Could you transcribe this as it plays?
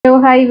Hello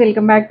hi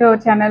welcome back to our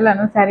channel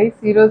అను సారీస్.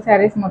 ఈరోజు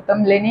సారీస్ మొత్తం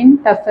Lenin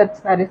tussar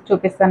saris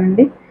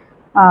చూపిస్తానండి.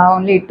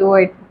 ఓన్లీ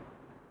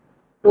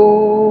టూ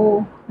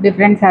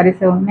డిఫరెంట్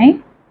సారీస్ ఉన్నాయి.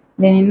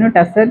 లెనిన్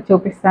టస్సర్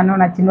చూపిస్తాను.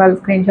 నచ్చిన వాళ్ళు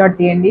స్క్రీన్ షాట్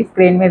తీయండి.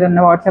 స్క్రీన్ మీద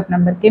ఉన్న వాట్సాప్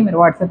నెంబర్కి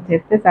మీరు వాట్సాప్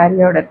చేస్తే సారీ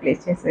ఆర్డర్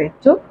ప్లేస్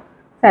చేసేయచ్చు.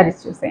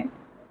 సారీస్ చూసేయండి.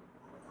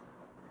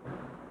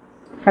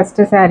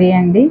 ఫస్ట్ సారీ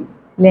అండి,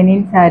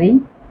 లెనిన్ సారీ.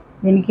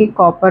 దీనికి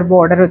కాపర్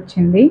బోర్డర్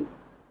వచ్చింది.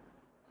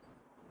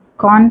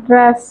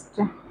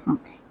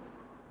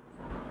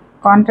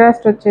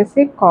 కాంట్రాస్ట్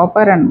వచ్చేసి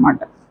కాపర్ అన్నమాట,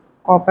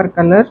 కాపర్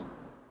కలర్.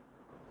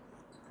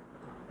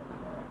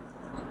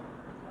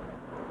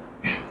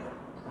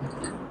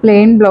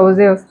 ప్లెయిన్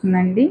బ్లౌజే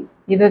వస్తుందండి.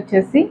 ఇది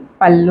వచ్చేసి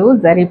పళ్ళు,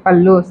 జరీ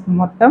పళ్ళు వస్తుంది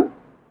మొత్తం.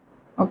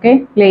 ఓకే,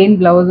 ప్లెయిన్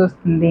బ్లౌజ్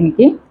వస్తుంది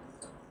దీనికి.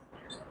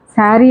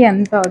 శారీ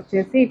అంతా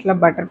వచ్చేసి ఇట్లా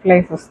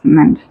బటర్ఫ్లైస్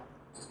వస్తుందండి.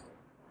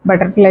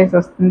 బటర్ఫ్లైస్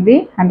వస్తుంది.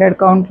 100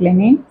 కౌంట్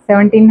లెనిన్,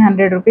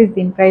 1700 రూపీస్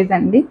దీని ప్రైస్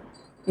అండి.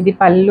 ఇది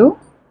పళ్ళు,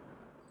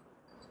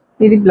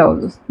 ఇది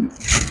బ్లౌజ్ వస్తుంది.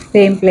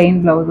 సేమ్ ప్లెయిన్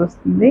బ్లౌజ్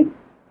వస్తుంది.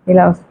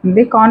 ఇలా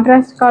వస్తుంది.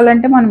 కాంట్రాస్ట్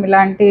కావాలంటే మనం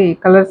ఇలాంటి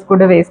కలర్స్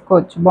కూడా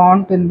వేసుకోవచ్చు,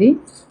 బాగుంటుంది.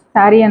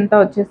 శారీ అంతా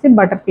వచ్చేసి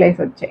బటర్ఫ్లైస్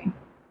వచ్చాయి,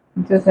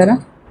 చూసారా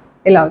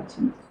ఇలా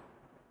వచ్చింది.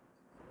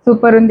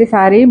 సూపర్ ఉంది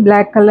sari.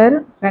 Black colour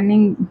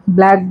running,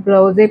 black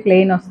బ్లౌజే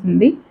plain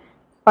వస్తుంది.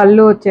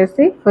 పళ్ళు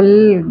వచ్చేసి ఫుల్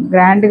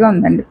గ్రాండ్గా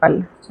ఉందండి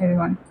పళ్ళు.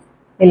 ఇదిగోండి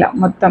ఇలా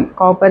మొత్తం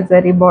కాపర్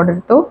జరీ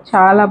బార్డర్తో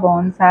చాలా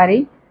బాగుంది శారీ.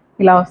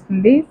 ఇలా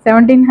వస్తుంది.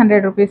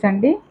 1700 రూపీస్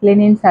అండి.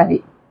 Lenin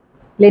sari,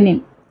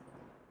 Lenin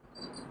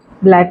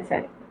black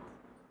sari.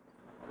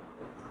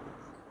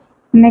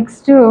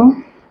 Next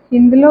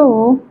ఇందులో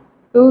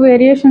 2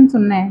 వేరియేషన్స్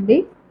ఉన్నాయండి,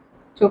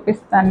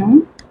 చూపిస్తాను.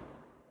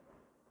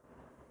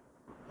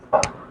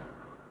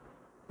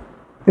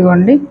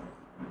 ఇదిగోండి,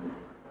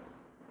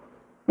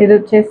 ఇది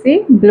వచ్చేసి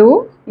బ్లూ,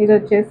 ఇది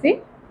వచ్చేసి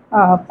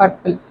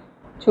పర్పుల్.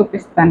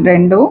 చూపిస్తాను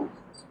రెండు.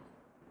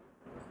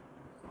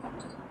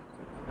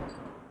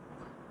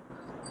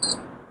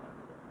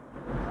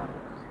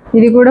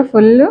 ఇది కూడా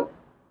ఫుల్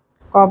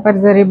కాపర్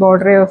జరీ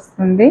బార్డరే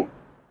వస్తుంది.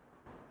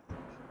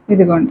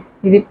 ఇదిగోండి,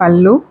 ఇది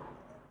పళ్ళు,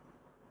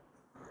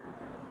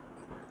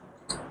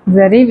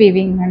 జరీ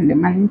వీవింగ్ అండి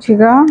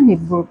మంచిగా.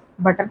 ఇది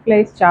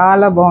బటర్ఫ్లైస్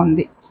చాలా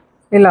బాగుంది.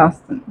 ఇలా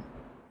వస్తుంది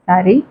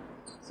శారీ,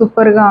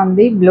 సూపర్గా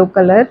ఉంది. Blue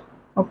colour.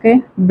 ఓకే,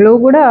 బ్లూ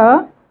కూడా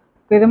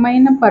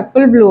విధమైన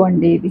పర్పుల్ బ్లూ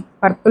అండి. ఇది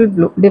పర్పుల్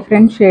బ్లూ,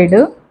 డిఫరెంట్ షేడ్.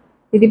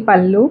 ఇది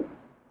పళ్ళు,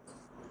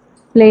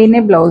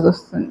 ప్లెయినే బ్లౌజ్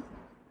వస్తుంది.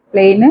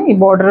 ప్లెయిన్, ఈ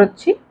బార్డర్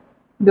వచ్చి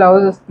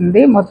బ్లౌజ్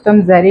వస్తుంది. మొత్తం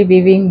జరీ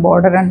వీవింగ్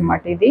బార్డర్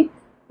అనమాట ఇది.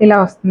 ఇలా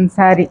వస్తుంది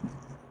శారీ.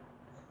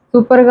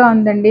 సూపర్గా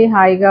ఉందండి.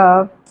 హాయిగా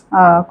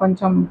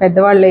కొంచెం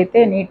పెద్దవాళ్ళు అయితే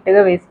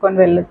నీట్గా వేసుకొని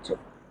వెళ్ళొచ్చు.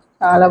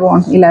 చాలా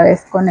బాగుంటుంది. ఇలా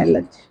వేసుకొని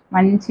వెళ్ళొచ్చు.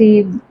 మంచి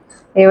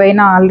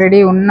ఏవైనా ఆల్రెడీ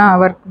ఉన్న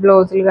వర్క్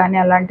బ్లౌజులు కానీ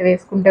అలాంటివి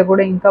వేసుకుంటే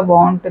కూడా ఇంకా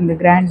బాగుంటుంది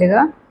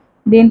గ్రాండ్గా.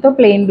 దీంతో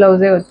ప్లెయిన్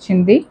బ్లౌజే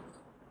వచ్చింది.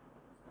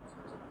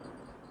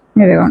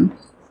 ఇదిగోండి,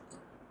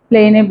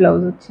 ప్లెయినే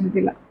బ్లౌజ్ వచ్చింది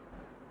ఇలా.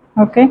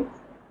 ఓకే,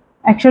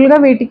 యాక్చువల్గా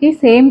వీటికి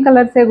సేమ్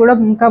కలర్సే కూడా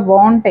ఇంకా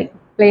బాగుంటాయి.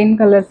 ప్లెయిన్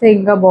కలర్సే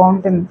ఇంకా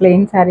బాగుంటుంది,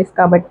 ప్లెయిన్ శారీస్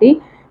కాబట్టి.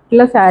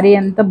 ఇట్లా శారీ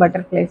అంతా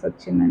బటర్ఫ్లైస్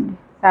వచ్చిందండి.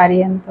 శారీ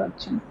అంతా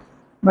వచ్చింది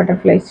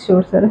బటర్ఫ్లైస్.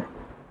 చూసారు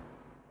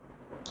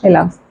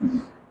ఇలా వస్తుంది.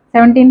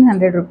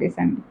 1700 రూపీస్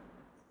అండి.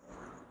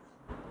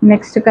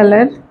 నెక్స్ట్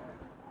కలర్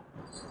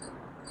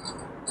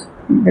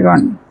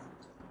ఇదిగోండి,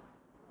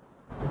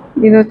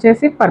 ఇది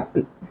వచ్చేసి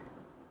పర్పుల్.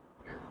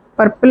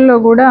 పర్పుల్లో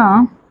కూడా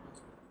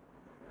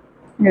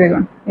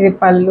ఇదిగోండి, ఇది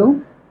పళ్ళు,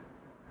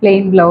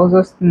 ప్లెయిన్ బ్లౌజ్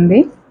వస్తుంది.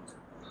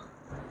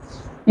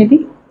 ఇది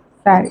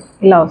శారీ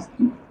ఇలా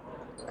వస్తుంది.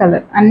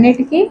 కలర్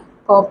అన్నిటికీ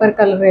కాపర్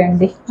కలరే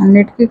అండి.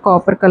 అన్నిటికీ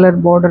కాపర్ కలర్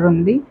బార్డర్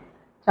ఉంది.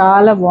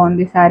 చాలా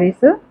బాగుంది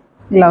శారీస్.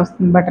 ఇలా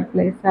వస్తుంది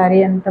బటర్ఫ్లైస్. శారీ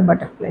అంతా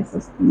బటర్ఫ్లైస్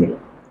వస్తుంది.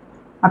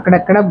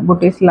 అక్కడక్కడ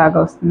బుటీస్ లాగా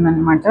వస్తుంది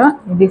అనమాట.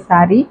 ఇది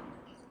శారీ,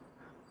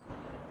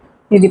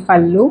 ఇది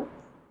పళ్ళు,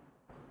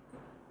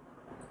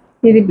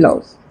 ఇది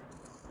బ్లౌజ్.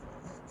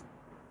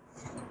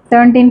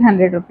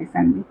 1700 రూపీస్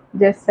అండి.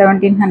 Just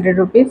 1700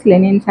 rupees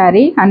Lenin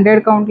sari. 100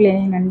 count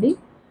Lenin అండి.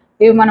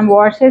 ఇవి మనం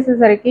వాష్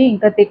చేసేసరికి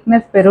ఇంకా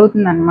థిక్నెస్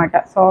పెరుగుతుంది అనమాట.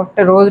 సాఫ్ట్,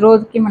 రోజు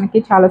రోజుకి మనకి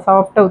చాలా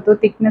సాఫ్ట్ అవుతూ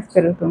థిక్నెస్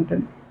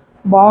పెరుగుతుంటుంది.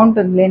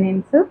 బాగుంటుంది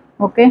లెనిన్స్.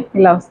 ఓకే,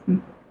 ఇలా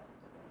వస్తుంది.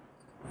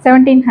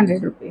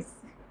 1700 రూపీస్.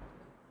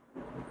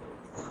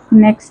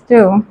 నెక్స్ట్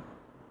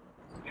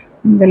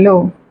ఇందులో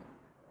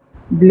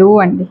బ్లూ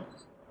అండి,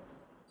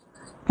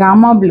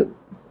 రామా బ్లూ.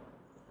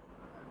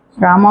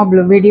 రామా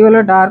బ్లూ వీడియోలో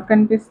డార్క్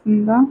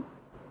అనిపిస్తుందా?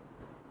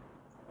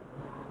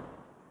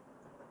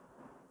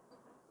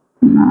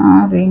 నా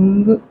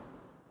రింగ్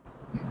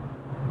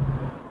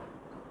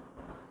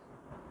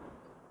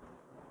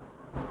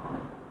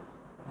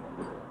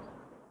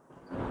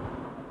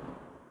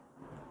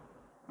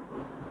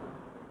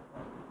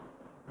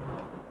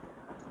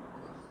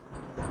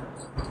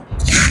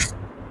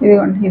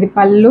ఇదిగోండి, ఇది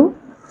పళ్ళు,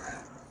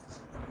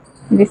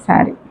 ఇది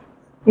శారీ.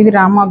 ఇది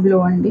రామా బ్లూ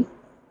అండి.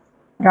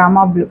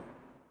 Rama blue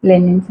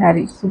Lenin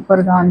sari.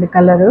 సూపర్గా ఉంది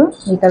కలరు.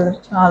 ఈ కలర్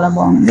చాలా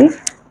బాగుంది.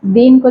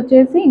 దీనికి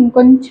వచ్చేసి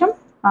ఇంకొంచెం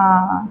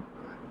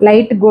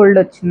లైట్ గోల్డ్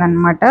వచ్చింది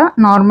అనమాట,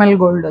 నార్మల్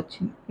గోల్డ్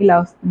వచ్చింది. ఇలా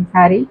వస్తుంది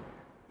శారీ.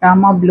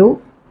 రామా బ్లూ.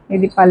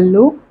 ఇది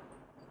పళ్ళు,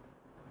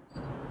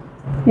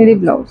 ఇది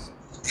బ్లౌజ్.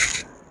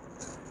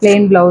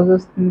 ప్లెయిన్ బ్లౌజ్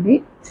వస్తుంది.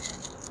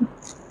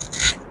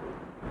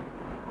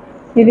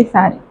 ఇది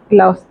శారీ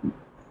ఇలా వస్తుంది.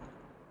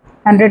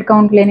 100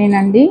 కౌంట్ లెనిన్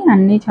అండి.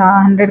 అన్నీ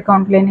 100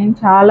 కౌంట్ లెనిన్,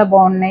 చాలా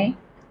బాగున్నాయి.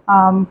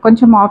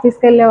 కొంచెం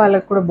ఆఫీస్కి వెళ్ళే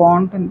వాళ్ళకి కూడా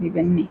బాగుంటుంది.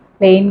 ఇవన్నీ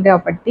ప్లెయిన్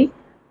కాబట్టి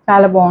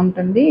చాలా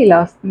బాగుంటుంది. ఇలా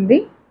వస్తుంది.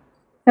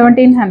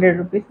 1700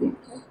 రూపీస్.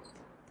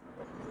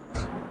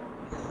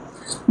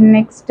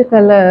 నెక్స్ట్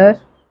కలర్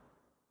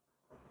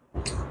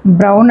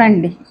బ్రౌన్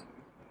అండి.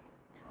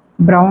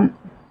 Brown,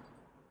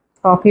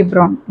 coffee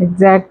brown,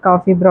 exact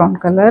coffee brown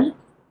colour.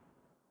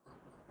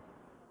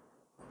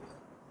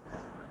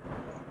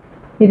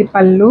 ఇది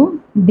పళ్ళు.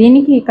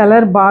 దీనికి ఈ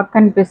కలర్ బాగా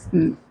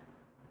కనిపిస్తుంది,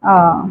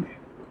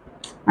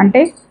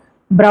 అంటే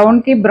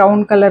బ్రౌన్కి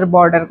బ్రౌన్ కలర్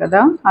బార్డర్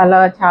కదా, అలా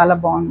చాలా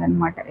బాగుంది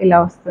అనమాట. ఇలా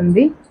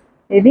వస్తుంది.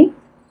 ఇది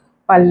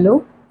పళ్ళు,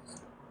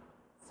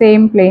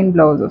 సేమ్ ప్లెయిన్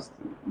బ్లౌజ్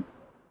వస్తుంది.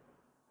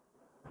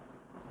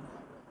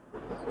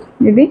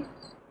 ఇది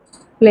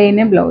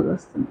ప్లెయినే బ్లౌజ్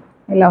వస్తుంది.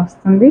 ఇలా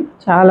వస్తుంది.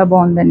 చాలా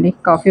బాగుందండి,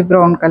 కాఫీ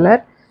బ్రౌన్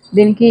కలర్.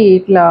 దీనికి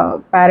ఇట్లా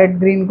ప్యారెట్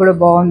గ్రీన్ కూడా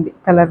బాగుంది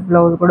కలర్.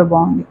 బ్లౌజ్ కూడా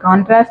బాగుంది.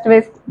 కాంట్రాస్ట్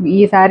ఈ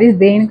శారీస్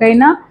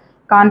దేనికైనా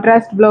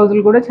కాంట్రాస్ట్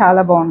బ్లౌజులు కూడా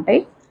చాలా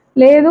బాగుంటాయి.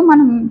 లేదు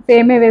మనం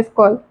సేమే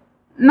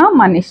వేసుకోవాలన్నా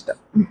మన ఇష్టం.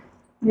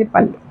 ఇది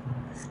పళ్ళు,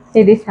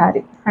 ఇది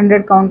శారీ.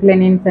 100 కౌంట్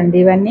లెనిన్స్ అండి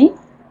ఇవన్నీ.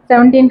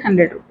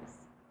 1700 రూపీస్.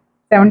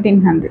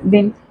 1700.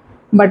 దీని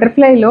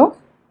బటర్ఫ్లైలో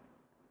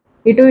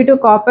ఇటు ఇటు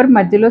కాపర్,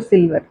 మధ్యలో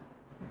సిల్వర్.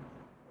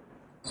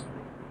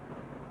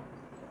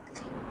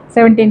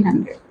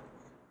 1700.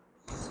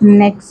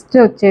 నెక్స్ట్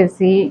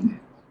వచ్చేసి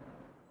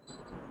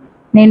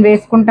నేను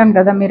వేసుకుంటాను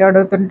కదా, మీరు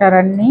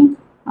అడుగుతుంటారన్నీ,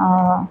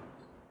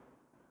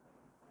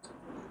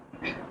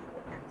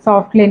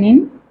 సాఫ్ట్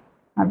లెనిన్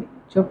అవి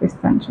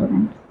చూపిస్తాను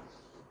చూడండి.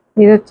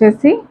 ఇది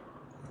వచ్చేసి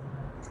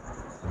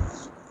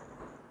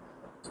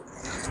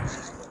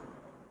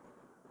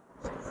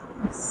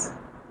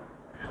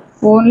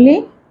ఓన్లీ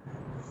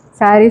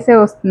శారీసే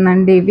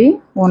వస్తుందండి. ఇవి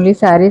ఓన్లీ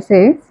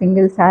శారీసే,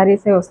 సింగిల్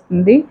శారీసే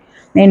వస్తుంది.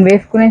 నేను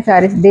వేసుకునే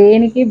శారీస్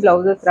దేనికి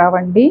బ్లౌజెస్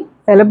రావండి.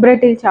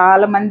 సెలబ్రిటీలు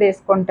చాలామంది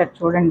వేసుకుంటారు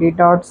చూడండి,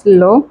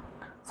 డాట్స్లో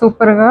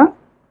సూపర్గా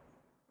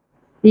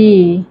ఈ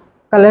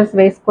కలర్స్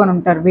వేసుకొని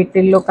ఉంటారు.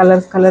 వీటిల్లో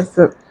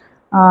colours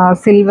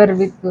silver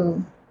with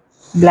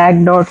black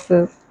dots,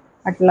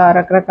 అట్లా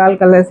రకరకాల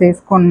కలర్స్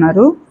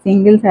వేసుకున్నారు.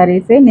 సింగిల్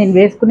శారీసే. నేను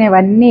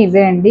వేసుకునేవన్నీ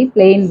ఇవే అండి,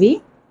 ప్లెయిన్వి.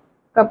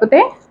 కాకపోతే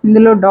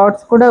ఇందులో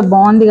డాట్స్ కూడా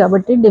బాగుంది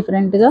కాబట్టి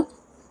డిఫరెంట్గా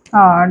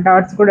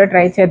డాట్స్ కూడా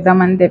ట్రై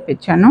చేద్దామని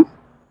తెప్పించాను.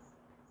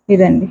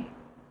 ఇదండి.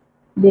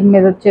 దీని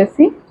మీద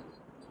వచ్చేసి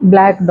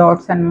బ్లాక్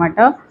డాట్స్ అనమాట.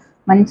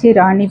 మంచి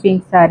రాణి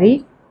పింక్ శారీ.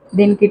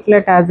 దీనికి ఇట్లా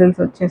టాజిల్స్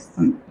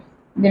వచ్చేస్తుంది.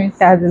 దీనికి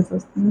టాజిల్స్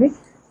వస్తుంది.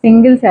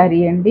 సింగిల్ శారీ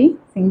అండి,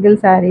 సింగిల్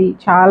శారీ.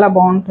 చాలా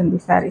బాగుంటుంది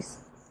శారీస్.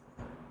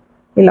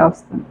 ఇలా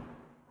వస్తుంది,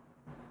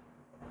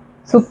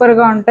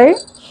 సూపర్గా ఉంటాయి.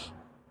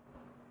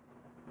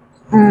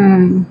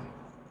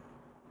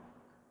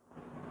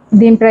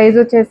 దీని ప్రైస్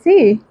వచ్చేసి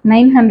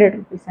 900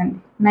 రూపీస్ అండి.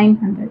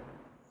 900.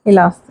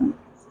 ఇలా వస్తుంది.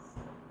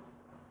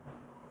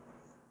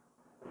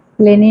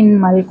 లెనిన్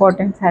మల్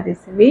కాటన్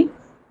శారీస్ ఇవి.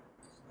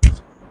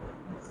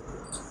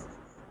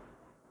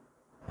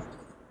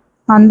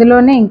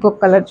 అందులోనే ఇంకొక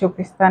కలర్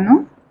చూపిస్తాను,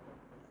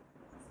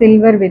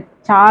 సిల్వర్ విత్.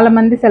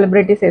 చాలామంది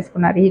సెలబ్రిటీస్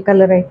వేసుకున్నారు ఈ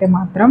కలర్ అయితే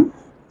మాత్రం.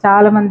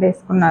 చాలామంది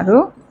వేసుకున్నారు.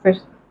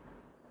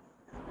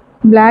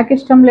 బ్లాక్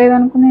ఇష్టం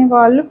లేదనుకునే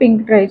వాళ్ళు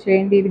పింక్ ట్రై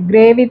చేయండి. ఇది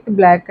గ్రే విత్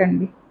బ్లాక్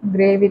అండి,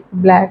 గ్రే విత్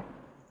బ్లాక్.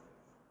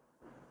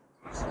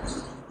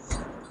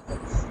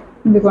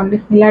 ఇదిగోండి,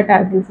 ఇలా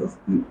టాజిల్స్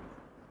వస్తుంది.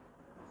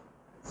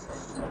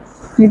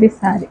 ఇది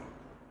శారీ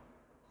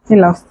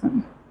ఇలా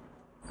వస్తుంది.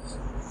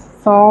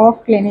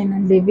 సాఫ్ట్ లెనిన్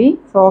అండి ఇవి,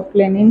 సాఫ్ట్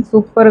లెనిన్.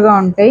 సూపర్గా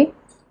ఉంటాయి.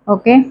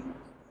 ఓకే,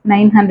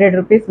 900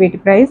 రూపీస్ వీటి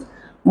ప్రైస్.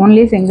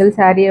 ఓన్లీ సింగిల్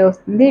శారీ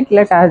వస్తుంది.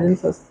 ఇట్లా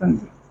టాజిల్స్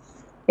వస్తుంది.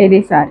 ఇది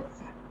sari,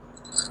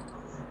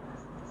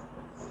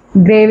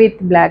 grey with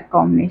black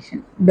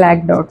combination,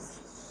 black dots.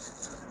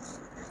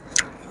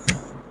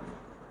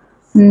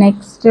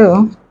 Next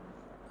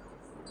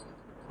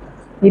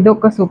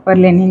ఇదొక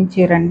సూపర్ లెనిన్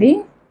చీర అండి.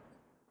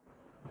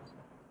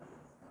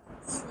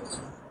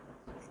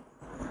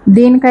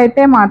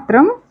 దీనికైతే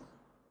మాత్రం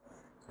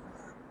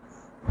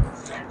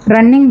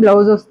రన్నింగ్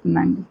బ్లౌజ్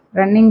వస్తుందండి,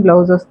 రన్నింగ్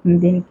బ్లౌజ్ వస్తుంది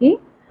దీనికి.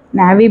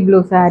 Navy blue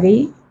sari.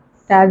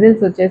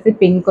 టాజిల్స్ వచ్చేసి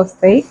పింక్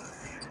వస్తాయి.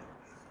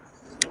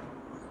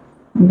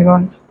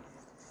 ఇదిగోండి,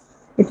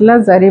 ఇట్లా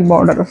జరీ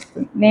బార్డర్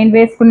వస్తుంది. నేను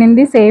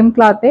వేసుకునింది సేమ్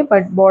క్లాతే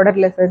బట్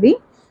బార్డర్లెస్. అది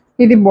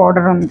ఇది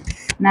బార్డర్ ఉంది.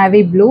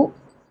 నావీ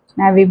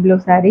బ్లూ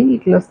శారీ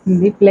ఇట్లా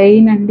వస్తుంది.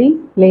 ప్లెయిన్ అండి,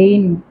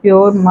 ప్లెయిన్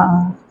ప్యూర్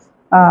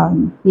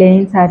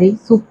ప్లెయిన్ శారీ.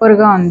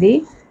 సూపర్గా ఉంది.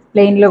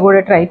 ప్లెయిన్లో కూడా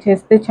ట్రై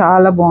చేస్తే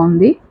చాలా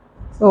బాగుంది.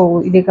 సో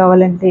ఇది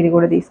కావాలంటే ఇది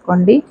కూడా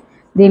తీసుకోండి.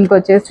 దీనికి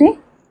వచ్చేసి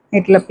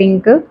ఇట్లా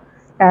పింక్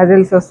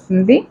టాజిల్స్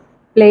వస్తుంది.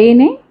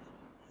 ప్లెయినే,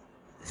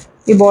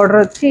 ఈ బార్డర్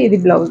వచ్చి ఇది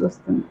బ్లౌజ్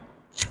వస్తుంది.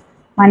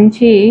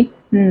 మంచి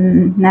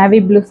navy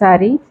blue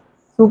sari,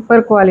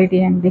 super quality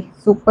అండి.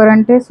 సూపర్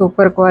అంటే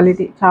సూపర్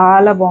క్వాలిటీ,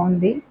 చాలా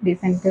బాగుంది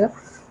డీసెంట్గా.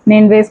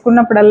 నేను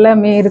వేసుకున్నప్పుడల్లా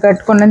మీరు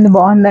కట్టుకున్నది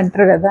బాగుంది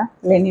అంటారు కదా,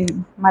 లెనిన్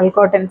మల్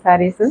కాటన్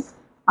శారీస్,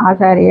 ఆ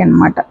శారీ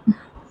అనమాట.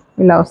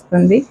 ఇలా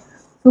వస్తుంది.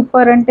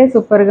 సూపర్ అంటే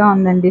సూపర్గా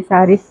ఉందండి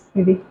శారీ.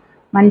 ఇది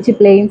మంచి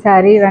ప్లెయిన్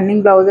శారీ,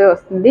 రన్నింగ్ బ్లౌజే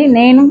వస్తుంది.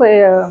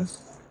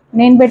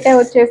 నేను పెట్టే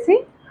వచ్చేసి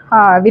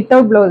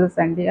వితౌట్ బ్లౌజెస్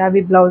అండి,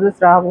 అవి బ్లౌజెస్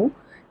రావు.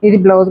 ఇది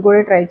బ్లౌజ్ కూడా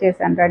ట్రై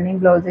చేశాను,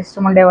 రన్నింగ్ బ్లౌజ్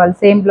ఇష్టం ఉండే వాళ్ళు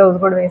సేమ్ బ్లౌజ్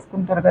కూడా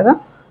వేసుకుంటారు కదా,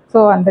 సో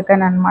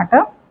అందుకని అనమాట.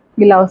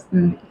 ఇలా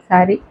వస్తుంది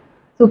శారీ.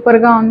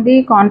 సూపర్గా ఉంది.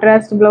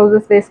 కాంట్రాస్ట్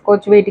బ్లౌజెస్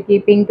వేసుకోవచ్చు, వీటికి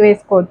పింక్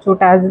వేసుకోవచ్చు,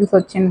 టాజిల్స్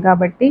వచ్చింది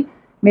కాబట్టి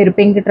మీరు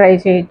పింక్ ట్రై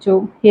చేయొచ్చు,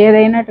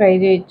 ఏదైనా ట్రై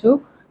చేయొచ్చు.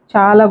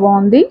 చాలా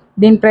బాగుంది.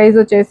 దీని ప్రైస్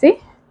వచ్చేసి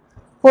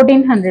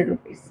 1400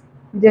 రూపీస్,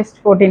 జస్ట్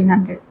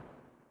 1400.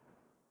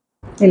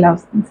 ఇలా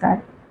వస్తుంది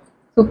సార్.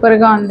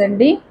 సూపర్గా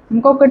ఉందండి.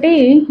 ఇంకొకటి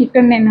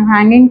ఇక్కడ నేను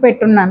హ్యాంగింగ్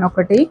పెట్టున్నాను,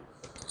 ఒకటి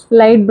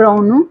లైట్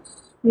బ్రౌను,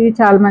 ఇది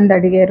చాలామంది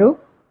అడిగారు.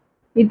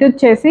 ఇది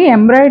వచ్చేసి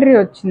ఎంబ్రాయిడరీ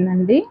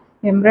వచ్చిందండి,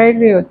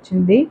 ఎంబ్రాయిడరీ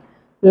వచ్చింది.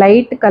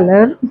 లైట్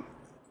కలర్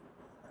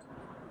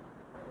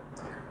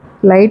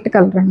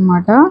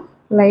అనమాట.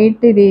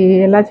 లైట్, ఇది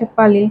ఎలా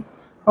చెప్పాలి,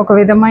 ఒక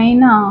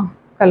విధమైన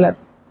కలర్,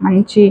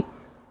 మంచి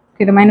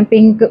విధమైన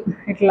పింక్,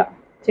 ఇట్లా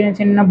చిన్న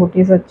చిన్న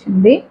బుటీస్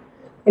వచ్చింది.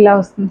 ఇలా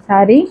వస్తుంది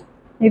శారీ.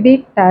 ఇది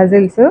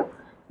టాజిల్స్,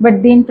 బట్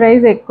దీని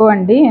ప్రైస్ ఎక్కువ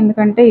అండి,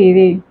 ఎందుకంటే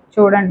ఇది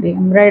చూడండి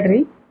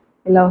ఎంబ్రాయిడరీ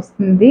ఇలా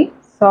వస్తుంది.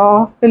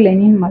 సాఫ్ట్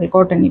లెనిన్ మల్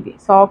కాటన్. ఇది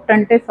సాఫ్ట్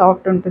అంటే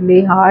సాఫ్ట్ ఉంటుంది,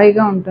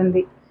 హాయిగా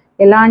ఉంటుంది.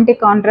 ఎలాంటి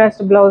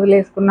కాంట్రాస్ట్ బ్లౌజులు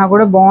వేసుకున్నా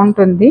కూడా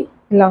బాగుంటుంది.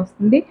 ఇలా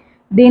వస్తుంది.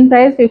 దీని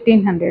ప్రైస్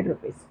 1500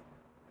 రూపీస్,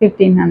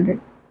 1500.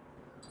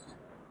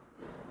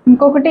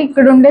 ఇంకొకటి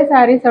ఇక్కడ ఉండే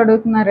శారీస్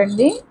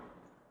అడుగుతున్నారండి.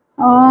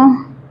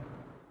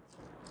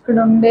 ఇక్కడ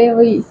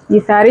ఉండేవి, ఈ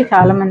శారీ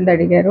చాలామంది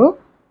అడిగారు,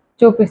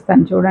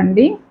 చూపిస్తాను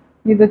చూడండి.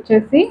 ఇది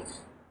వచ్చేసి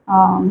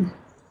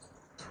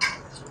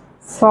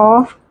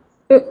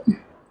సాఫ్ట్,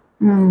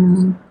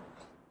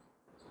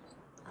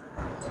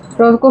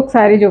 రోజుకు ఒక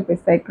శారీ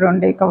చూపిస్తాను, ఇక్కడ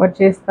ఉండే కవర్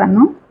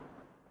చేస్తాను.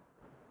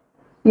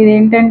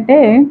 ఇదేంటంటే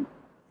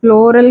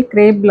ఫ్లోరల్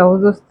క్రేప్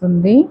బ్లౌజ్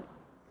వస్తుంది.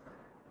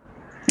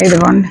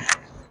 ఇదిగోండి,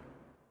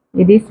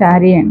 ఇది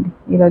శారీ అండి.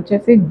 ఇది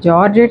వచ్చేసి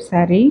georgette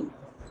sari,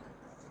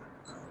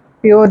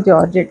 pure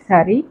georgette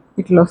sari.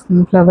 ఇట్లా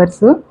వస్తుంది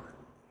ఫ్లవర్స్.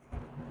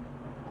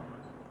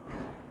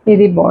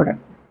 ఇది బార్డర్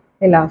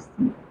ఇలా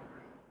వస్తుంది.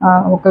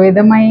 ఒక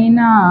విధమైన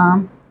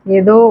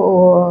ఏదో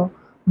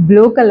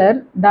బ్లూ కలర్,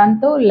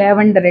 దాంతో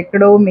లెవెండర్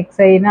ఎక్కడో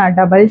మిక్స్ అయిన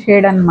డబల్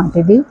షేడ్ అనమాట.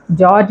 ఇది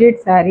జార్జెట్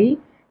శారీ.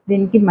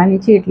 దీనికి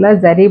మంచి ఇట్లా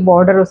జరీ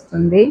బార్డర్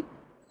వస్తుంది,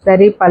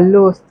 జరీ పళ్ళు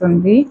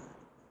వస్తుంది.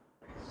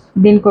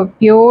 దీనికి ఒక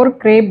ప్యూర్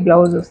క్రేప్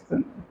బ్లౌజ్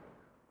వస్తుంది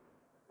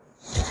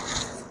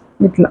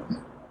ఇట్లా.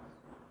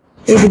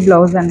 ఇది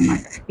బ్లౌజ్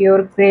అనమాట,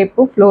 ప్యూర్ క్రేప్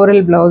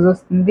ఫ్లోరల్ బ్లౌజ్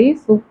వస్తుంది.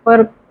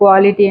 సూపర్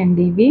క్వాలిటీ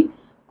అండి, ఇవి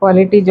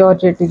క్వాలిటీ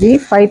జార్జెట్. ఇది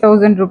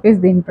 5000 రూపీస్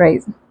దీని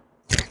ప్రైస్,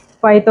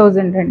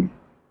 5000 అండి.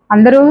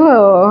 అందరూ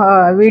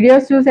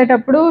వీడియోస్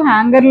చూసేటప్పుడు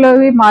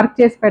హ్యాంగర్లోవి మార్క్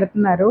చేసి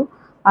పెడుతున్నారు,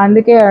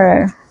 అందుకే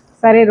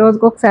సరే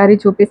రోజుకు ఒక శారీ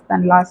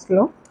చూపిస్తాను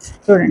లాస్ట్లో.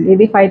 చూడండి,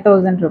 ఇది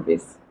 5000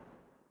 రూపీస్,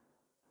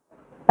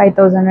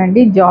 5000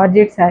 అండి.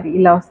 జార్జెట్ శారీ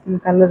ఇలా వస్తుంది.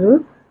 కలరు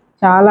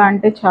చాలా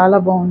అంటే చాలా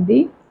బాగుంది,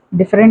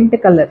 డిఫరెంట్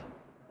కలర్.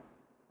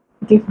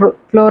 ఇట్లా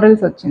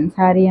ఫ్లోరల్స్ వచ్చింది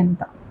శారీ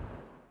అంతా.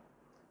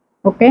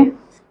 ఓకే,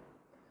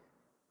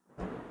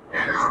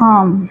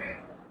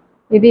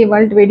 ఇది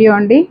ఇవాళ వీడియో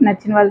అండి.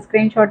 నచ్చిన వాళ్ళు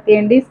స్క్రీన్ షాట్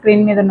తీయండి.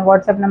 స్క్రీన్ మీద ఉన్న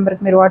వాట్సాప్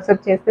నెంబర్కి మీరు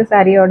వాట్సాప్ చేస్తే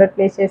శారీ ఆర్డర్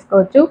ప్లేస్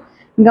చేసుకోవచ్చు.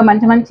 ఇంకా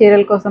మంచి మంచి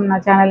చీరల కోసం నా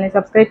ఛానల్ని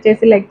సబ్స్క్రైబ్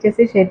చేసి, లైక్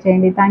చేసి, షేర్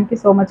చేయండి. Thank you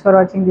so much for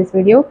watching this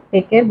video.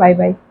 Take care, by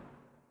by.